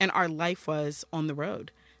 weeks and our life was on the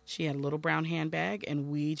road. She had a little brown handbag and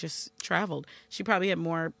we just traveled. She probably had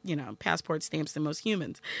more, passport stamps than most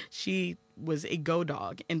humans. She was a go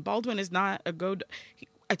dog. And Baldwin is not a go dog.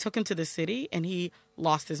 I took him to the city and he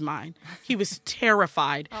lost his mind. He was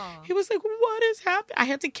terrified. He was like, what is happening? I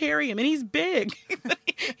had to carry him and he's big.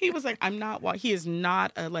 He was like, he is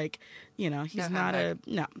not a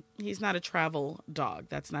he's not a travel dog.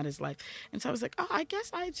 That's not his life. And so I was like, I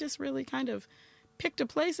guess I just really kind of picked a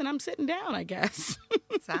place and I'm sitting down, I guess.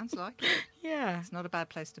 Sounds like it. Yeah. It's not a bad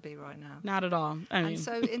place to be right now. Not at all. I mean, And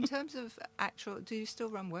so in terms of do you still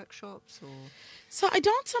run workshops or? So I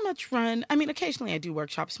don't so much run. I mean, occasionally I do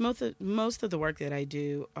workshops. Most of the work that I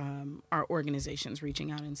do are organizations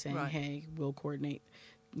reaching out and saying, Right. "Hey, we'll coordinate,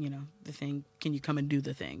 the thing. Can you come and do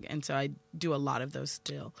the thing?" And so I do a lot of those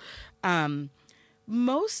still.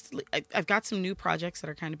 Mostly, I've got some new projects that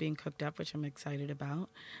are kind of being cooked up, which I'm excited about,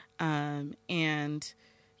 and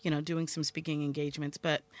doing some speaking engagements.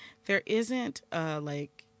 But there isn't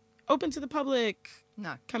open to the public.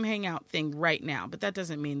 No. Come hang out thing right now, but that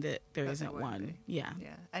doesn't mean that there That isn't won't one. be. Yeah.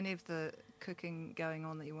 Yeah. Any of the cooking going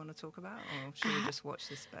on that you want to talk about, or should we just watch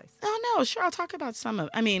this space? Oh no, sure. I'll talk about some of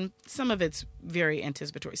it's very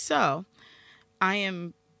anticipatory. So I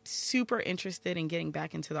am super interested in getting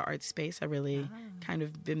back into the art space. I really kind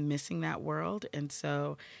of been missing that world. And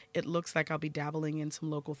so it looks like I'll be dabbling in some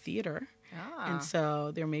local theater. And so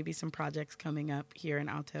there may be some projects coming up here in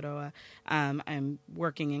Aotearoa. I'm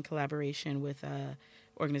working in collaboration with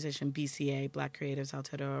organization BCA, Black Creatives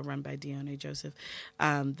Aotearoa, run by Dione Joseph.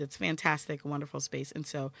 That's fantastic, wonderful space. And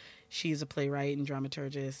so she's a playwright and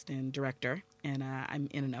dramaturgist and director, and I'm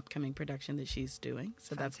in an upcoming production that she's doing.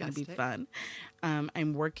 So that's going to be fun.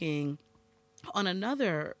 I'm working on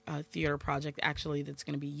another theater project, actually, that's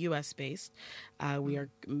going to be U.S.-based. We are,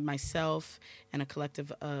 myself and a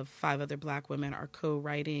collective of 5 other Black women are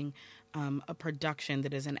co-writing a production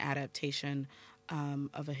that is an adaptation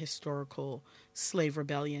of a historical slave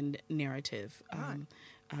rebellion narrative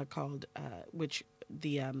called, which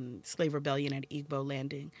the slave rebellion at Igbo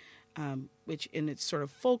Landing, which in its sort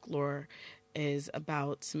of folklore is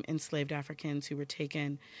about some enslaved Africans who were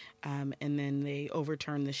taken and then they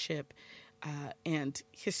overturned the ship. And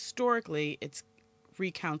historically, it's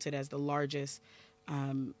recounted as the largest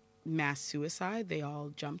mass suicide. They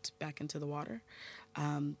all jumped back into the water.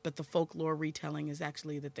 But the folklore retelling is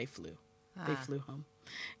actually that they flew. They flew home.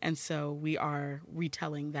 And so we are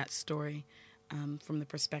retelling that story from the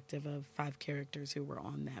perspective of 5 characters who were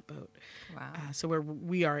on that boat. Wow. So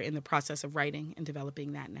we are in the process of writing and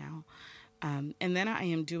developing that now. And then I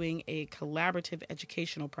am doing a collaborative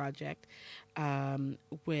educational project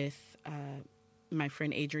with my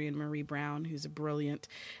friend Adrienne Marie Brown, who's a brilliant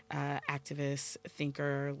activist,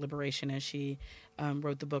 thinker, liberationist. She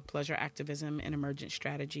wrote the book Pleasure Activism and Emergent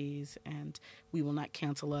Strategies and We Will Not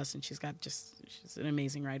Cancel Us. And she's an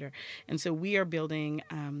amazing writer. And so we are building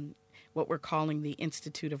what we're calling the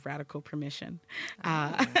Institute of Radical Permission,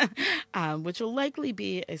 which will likely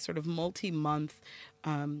be a sort of multi-month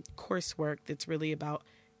coursework that's really about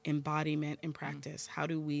embodiment and practice. How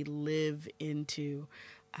do we live into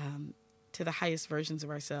to the highest versions of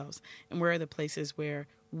ourselves? And where are the places where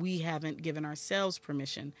we haven't given ourselves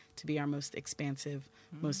permission to be our most expansive,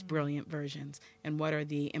 most brilliant versions? And what are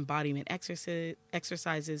the embodiment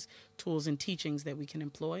exercises, tools, and teachings that we can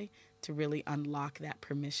employ to really unlock that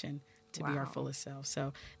permission to be our fullest self?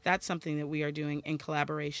 So that's something that we are doing in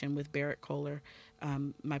collaboration with Barrett Kohler,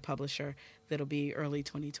 my publisher. That'll be early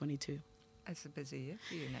 2022. It's a busy year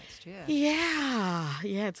for you next year. Yeah,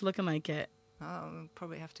 it's looking like it. We'll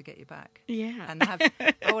probably have to get you back. Yeah. And I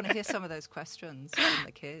want to hear some of those questions from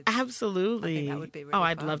the kids. Absolutely. I think that would be really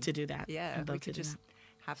I'd fun. love to do that. Yeah, I'd love we to could do just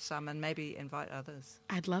have some and maybe invite others.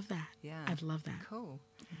 that. I'd love that. Yeah. I'd love that. Cool.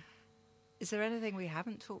 Is there anything we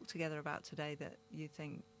haven't talked together about today that you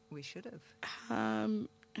think we should have?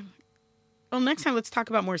 Well, next time let's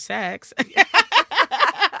talk about more sex.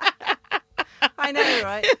 I know,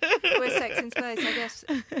 right? We're Sex in Space. I guess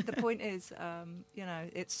the point is,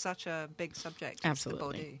 it's such a big subject. Absolutely. It's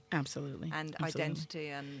the body. Absolutely. And Absolutely. identity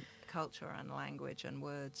and culture and language and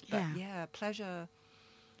words. But pleasure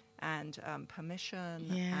and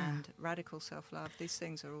permission and radical self-love, these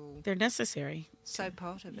things are all They're necessary. so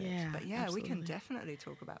part of it. Yeah, But we absolutely. can definitely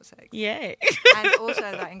talk about sex. Yay. And also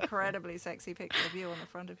that incredibly sexy picture of you on the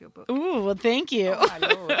front of your book. Ooh, well, thank you. Oh, my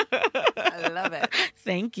Lord. I love it.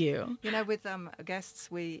 Thank you. With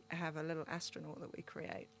guests, we have a little astronaut that we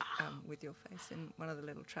create with your face in one of the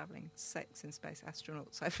little traveling Sex in Space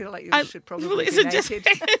astronauts. I feel like you should probably be naked.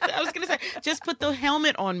 I was going to say, just put the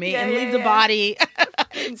helmet on me and leave the body.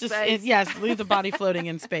 In space. Yes, leave the body floating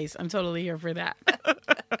in space. I'm totally here for that.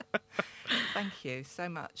 Thank you so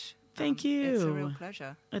much. Thank you. It's a real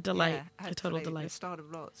pleasure. A delight. Yeah, A total hopefully delight. The start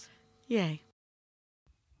of lots. Yay.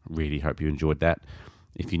 Really hope you enjoyed that.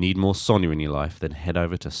 If you need more Sonia in your life, then head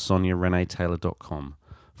over to soniarenetaylor.com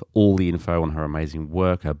for all the info on her amazing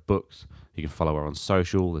work, her books. You can follow her on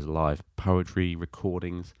social. There's live poetry,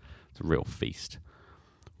 recordings. It's a real feast.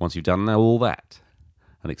 Once you've done all that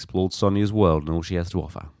and explored Sonia's world and all she has to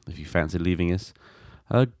offer, if you fancy leaving us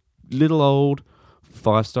a little old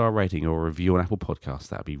 5-star rating or a review on Apple Podcasts.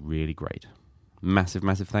 That would be really great. Massive,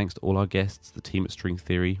 massive thanks to all our guests, the team at String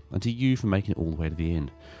Theory, and to you for making it all the way to the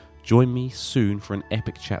end. Join me soon for an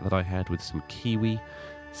epic chat that I had with some Kiwi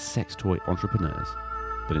sex toy entrepreneurs.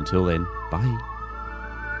 But until then, bye.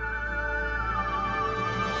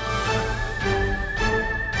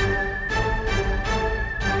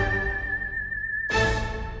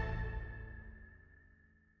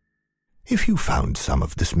 If you found some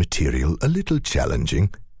of this material a little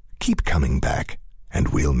challenging, keep coming back, and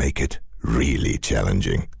we'll make it really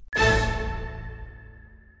challenging.